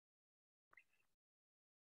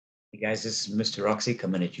Hey guys, this is Mr. Roxy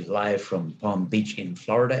coming at you live from Palm Beach in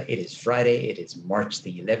Florida. It is Friday. It is March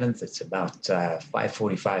the 11th. It's about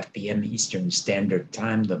 5:45 p.m. Eastern Standard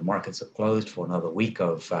Time. The markets are closed for another week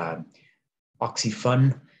of OXY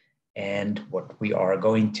fun. And what we are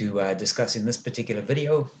going to discuss in this particular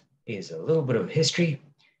video is a little bit of history.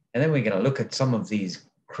 And then we're going to look at some of these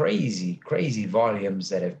crazy volumes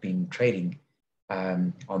that have been trading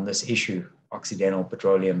on this issue, Occidental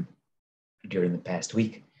Petroleum, during the past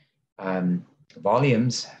week.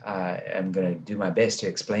 Volumes, I'm going to do my best to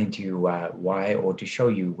explain to you why, or to show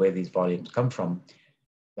you where these volumes come from.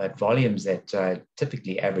 But volumes that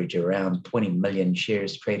typically average around 20 million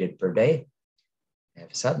shares traded per day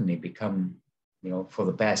have suddenly become, for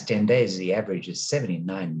the past 10 days, the average is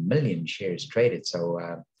 79 million shares traded.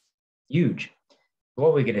 So huge.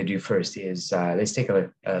 What we're going to do first is let's take a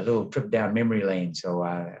little trip down memory lane. So,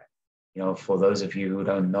 for those of you who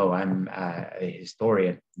don't know, I'm a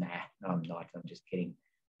historian. No, I'm not. I'm just kidding.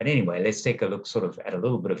 But anyway, let's take a look sort of at a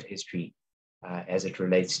little bit of history as it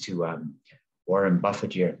relates to Warren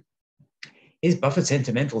Buffett here. Is Buffett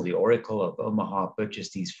sentimental? The Oracle of Omaha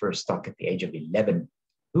purchased his first stock at the age of 11.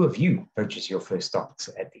 Who of you purchased your first stocks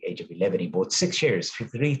at the age of 11? He bought 6 shares,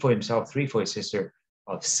 3 for himself, 3 for his sister,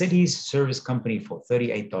 of Cities Service Company for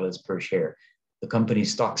 $38 per share. The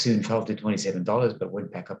company's stock soon fell to $27, but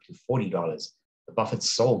went back up to $40. The Buffett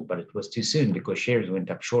sold, but it was too soon because shares went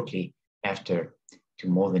up shortly after to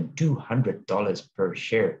more than $200 per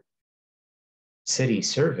share. Cities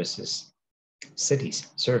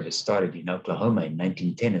Service started in Oklahoma in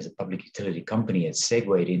 1910 as a public utility company. It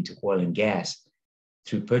segued into oil and gas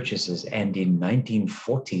through purchases, and in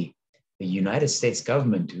 1940, the United States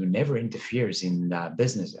government, who never interferes in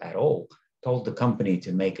business at all, told the company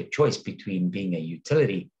to make a choice between being a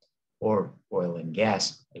utility or oil and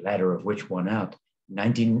gas, the latter of which won out. In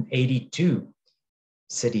 1982,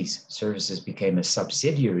 Cities Services became a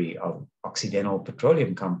subsidiary of Occidental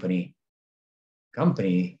Petroleum Company.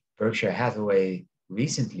 Berkshire Hathaway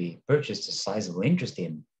recently purchased a sizable interest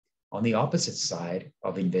in, on the opposite side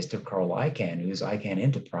of investor Carl Icahn, whose Icahn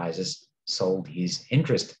Enterprises sold his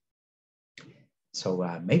interest. So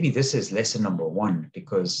maybe this is lesson number 1,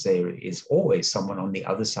 because there is always someone on the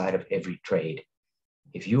other side of every trade.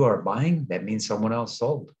 If you are buying, that means someone else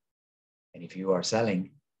sold. And if you are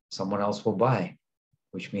selling, someone else will buy,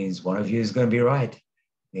 which means one of you is going to be right.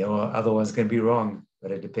 The other one's going to be wrong,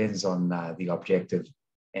 but it depends on the objective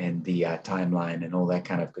and the timeline and all that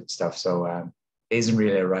kind of good stuff. So there isn't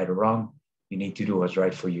really a right or wrong. You need to do what's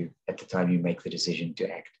right for you at the time you make the decision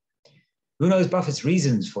to act. Who knows Buffett's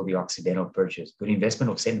reasons for the Occidental purchase? Good investment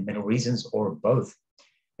or sentimental reasons, or both?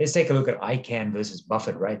 Let's take a look at Icahn versus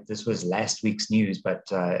Buffett, right? This was last week's news, but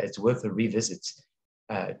it's worth a revisit.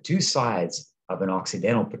 2 sides of an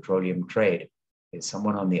Occidental Petroleum trade. There's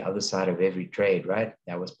someone on the other side of every trade, right?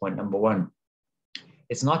 That was point number 1.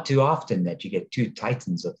 It's not too often that you get 2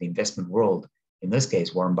 titans of the investment world, in this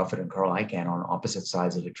case, Warren Buffett and Carl Icahn, on opposite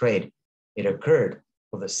sides of the trade. It occurred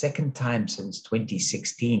for the second time since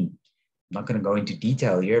 2016. I'm not going to go into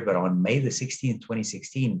detail here, but on May the 16th,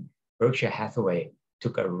 2016, Berkshire Hathaway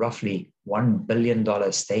took a roughly $1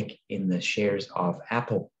 billion stake in the shares of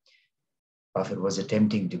Apple. Buffett was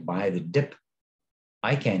attempting to buy the dip.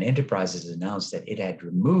 Icahn Enterprises announced that it had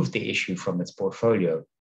removed the issue from its portfolio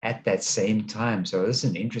at that same time. So this is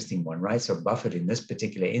an interesting one, right? So Buffett, in this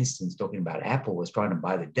particular instance, talking about Apple, was trying to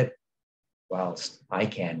buy the dip, whilst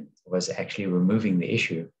Icahn was actually removing the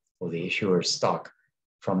issue, or the issuer's stock,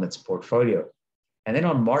 from its portfolio. And then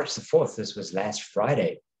on March the 4th, this was last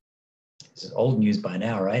Friday, this is old news by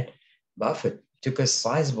now, right? Buffett took a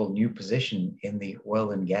sizable new position in the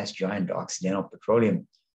oil and gas giant Occidental Petroleum.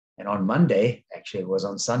 And on Monday, actually it was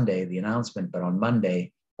on Sunday, the announcement, but on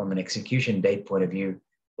Monday, from an execution date point of view,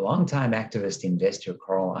 longtime activist investor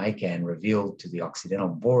Carl Icahn revealed to the Occidental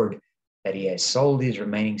board that he has sold his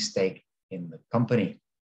remaining stake in the company.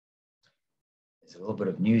 There's a little bit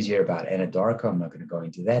of news here about Anadarko. I'm not going to go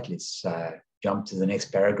into that. Let's jump to the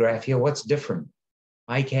next paragraph here. What's different?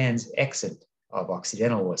 Icahn's exit of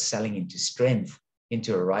Occidental was selling into strength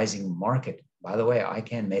into a rising market. By the way,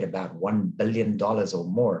 Icahn made about $1 billion or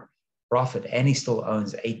more profit, and he still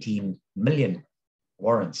owns 18 million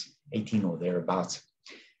warrants, 18 or thereabouts.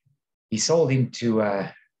 He sold into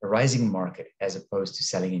a rising market as opposed to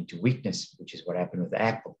selling into weakness, which is what happened with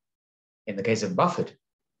Apple. In the case of Buffett,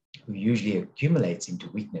 who usually accumulates into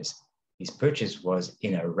weakness, his purchase was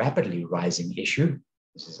in a rapidly rising issue.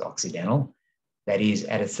 This is Occidental. That is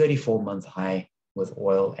at a 34-month high, with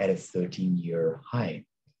oil at a 13-year high.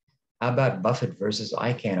 How about Buffett versus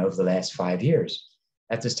Icahn over the last 5 years?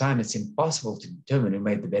 At this time, it's impossible to determine who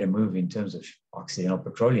made the better move in terms of Occidental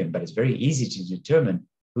Petroleum, but it's very easy to determine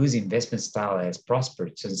whose investment style has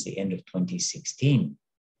prospered since the end of 2016.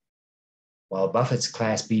 While Buffett's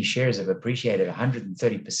Class B shares have appreciated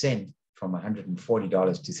 130% from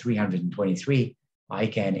 $140 to $323,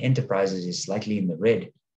 Icahn Enterprises is slightly in the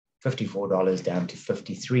red, $54 down to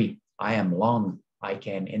 $53. I am long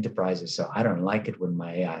Icahn Enterprises, so I don't like it when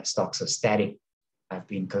my stocks are static. I've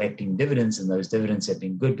been collecting dividends, and those dividends have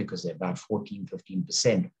been good because they're about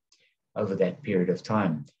 15% over that period of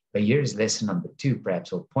time. But here's lesson number 2,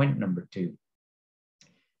 perhaps, or point number 2.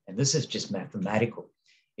 And this is just mathematical.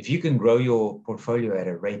 If you can grow your portfolio at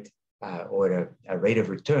a rate or at a rate of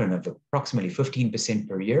return of approximately 15%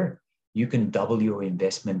 per year, you can double your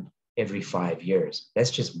investment every 5 years.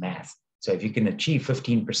 That's just math. So if you can achieve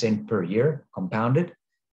 15% per year compounded,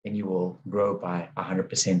 then you will grow by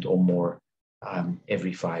 100% or more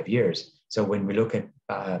every 5 years. So when we look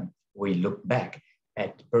back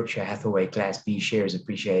at Berkshire Hathaway Class B shares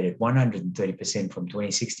appreciated 130% from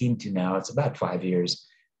 2016 to now, it's about 5 years,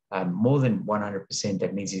 more than 100%.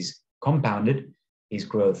 That means he's compounded his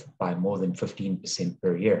growth by more than 15%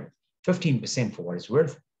 per year. 15%, for what it's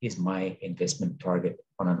worth, is my investment target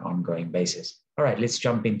on an ongoing basis. All right, let's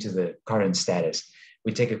jump into the current status.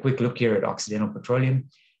 We take a quick look here at Occidental Petroleum.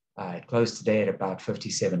 It closed today at about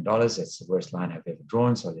 $57. That's the worst line I've ever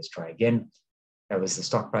drawn, so let's try again. That was the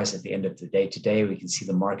stock price at the end of the day today. We can see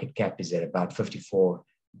the market cap is at about $54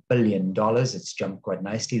 billion. It's jumped quite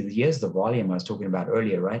nicely. Here's the volume I was talking about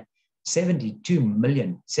earlier, right?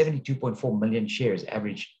 72.4 million shares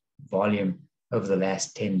average volume over the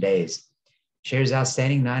last 10 days. Shares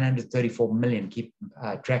outstanding, 934 million. Keep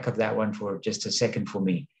track of that one for just a second for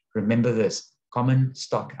me. Remember this, common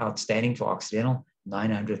stock outstanding for Occidental,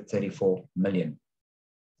 934 million.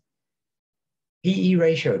 PE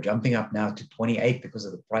ratio jumping up now to 28 because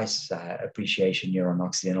of the price appreciation here on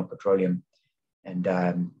Occidental Petroleum. And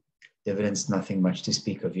dividends, nothing much to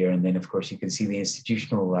speak of here. And then, of course, you can see the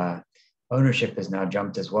institutional ownership has now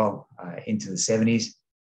jumped as well into the 70s.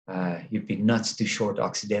 You'd be nuts to short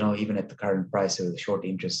Occidental, even at the current price of the short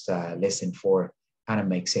interest less than 4, kind of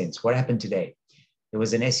makes sense. What happened today? There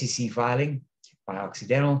was an SEC filing by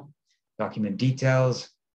Occidental, document details,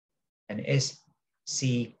 an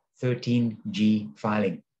SC13G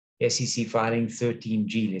filing. SEC filing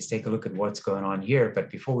 13G. Let's take a look at what's going on here.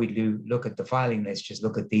 But before we do look at the filing, let's just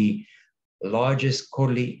look at the largest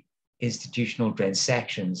quarterly institutional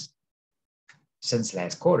transactions since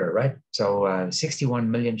last quarter, right? So 61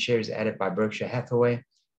 million shares added by Berkshire Hathaway,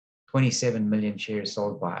 27 million shares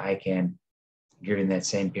sold by Icahn during that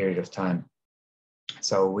same period of time.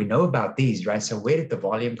 So we know about these, right? So where did the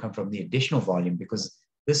volume come from, the additional volume? Because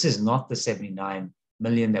this is not the 79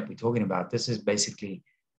 million that we're talking about. This is basically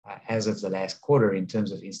as of the last quarter in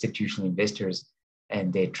terms of institutional investors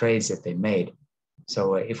and their trades that they made.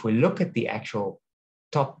 So if we look at the actual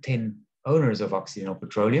top 10 owners of Occidental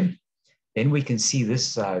Petroleum, then we can see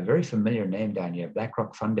this very familiar name down here,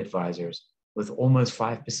 Blackrock Fund Advisors, with almost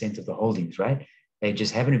 5% of the holdings, right? They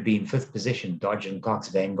just happen to be in 5th position. Dodge & Cox,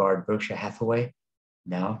 Vanguard, Berkshire Hathaway,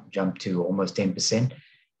 now jumped to almost 10%.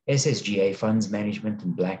 SSGA Funds Management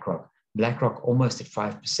and BlackRock. BlackRock almost at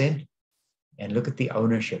 5%. And look at the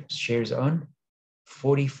ownership. Shares owned,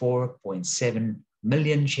 44.7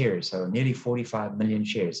 million shares, so nearly 45 million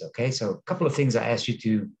shares, okay? So a couple of things I asked you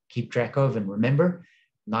to keep track of and remember.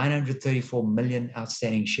 934 million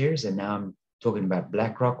outstanding shares, and now I'm talking about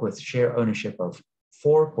BlackRock with share ownership of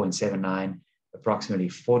 4.79, approximately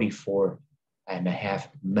 44.5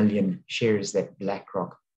 million shares that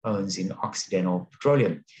BlackRock owns in Occidental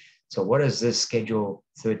Petroleum. So what does this Schedule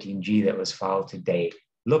 13G that was filed today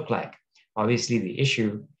look like? Obviously, the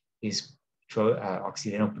issue is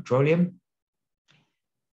Occidental Petroleum,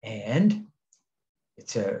 and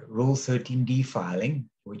it's a Rule 13D filing,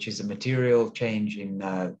 which is a material change in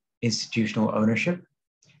institutional ownership.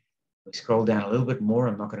 We scroll down a little bit more.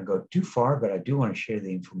 I'm not going to go too far, but I do want to share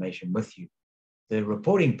the information with you. The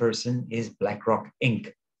reporting person is BlackRock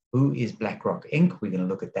Inc. Who is BlackRock Inc? We're going to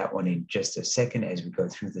look at that one in just a second as we go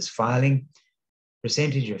through this filing.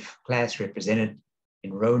 Percentage of class represented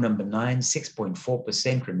in row number 9,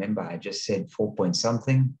 6.4%. Remember, I just said 4 point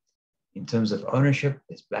something. In terms of ownership,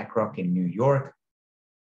 there's BlackRock in New York.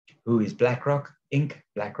 Who is BlackRock Inc?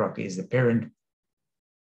 BlackRock is the parent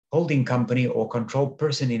holding company or controlled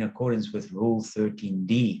person in accordance with Rule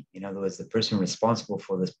 13D. In other words, the person responsible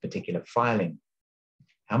for this particular filing.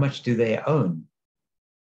 How much do they own?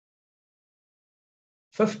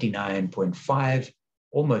 59.5,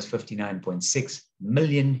 almost 59.6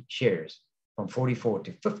 million shares from 44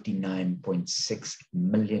 to 59.6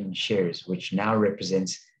 million shares, which now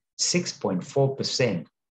represents 6.4%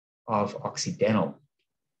 of Occidental.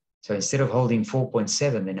 So instead of holding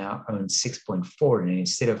 4.7, they now own 6.4. And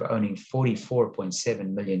instead of owning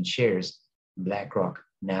 44.7 million shares, BlackRock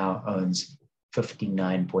now owns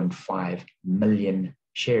 59.5 million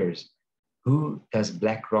shares. Who does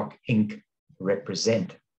BlackRock Inc.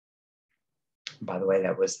 represent? By the way,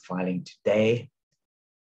 that was the filing today.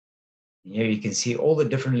 And here you can see all the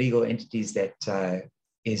different legal entities that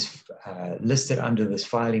is listed under this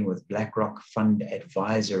filing, with BlackRock Fund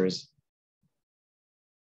Advisors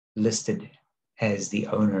listed as the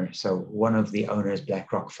owner. So one of the owners,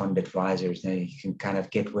 BlackRock Fund Advisors. Now you can kind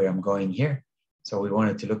of get where I'm going here. So we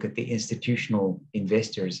wanted to look at the institutional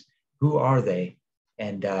investors. Who are they?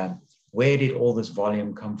 And where did all this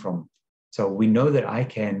volume come from? So we know that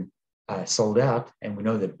Icahn sold out, and we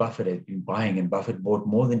know that Buffett had been buying, and Buffett bought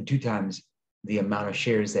more than 2 times the amount of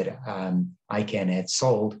shares that Icahn had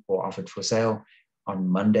sold or offered for sale on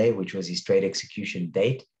Monday, which was his trade execution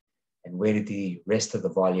date. And where did the rest of the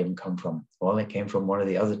volume come from? Well, it came from one of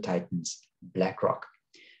the other titans, BlackRock.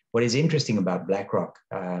 What is interesting about BlackRock,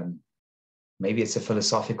 maybe it's a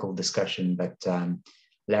philosophical discussion, but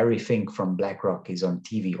Larry Fink from BlackRock is on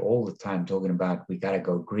TV all the time talking about we got to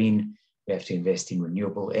go green. We have to invest in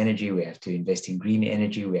renewable energy. We have to invest in green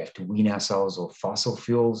energy. We have to wean ourselves off fossil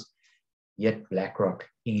fuels. Yet BlackRock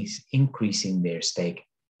is increasing their stake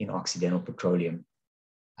in Occidental Petroleum.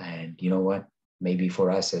 And you know what? Maybe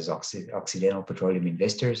for us as Occidental Petroleum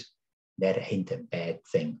investors, that ain't a bad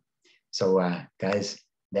thing. So guys,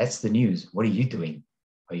 that's the news. What are you doing?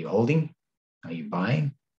 Are you holding? Are you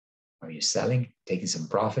buying? Are you selling? Taking some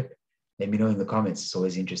profit? Let me know in the comments. It's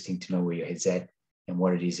always interesting to know where your head's at and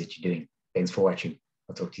what it is that you're doing. Thanks for watching.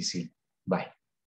 I'll talk to you soon. Bye.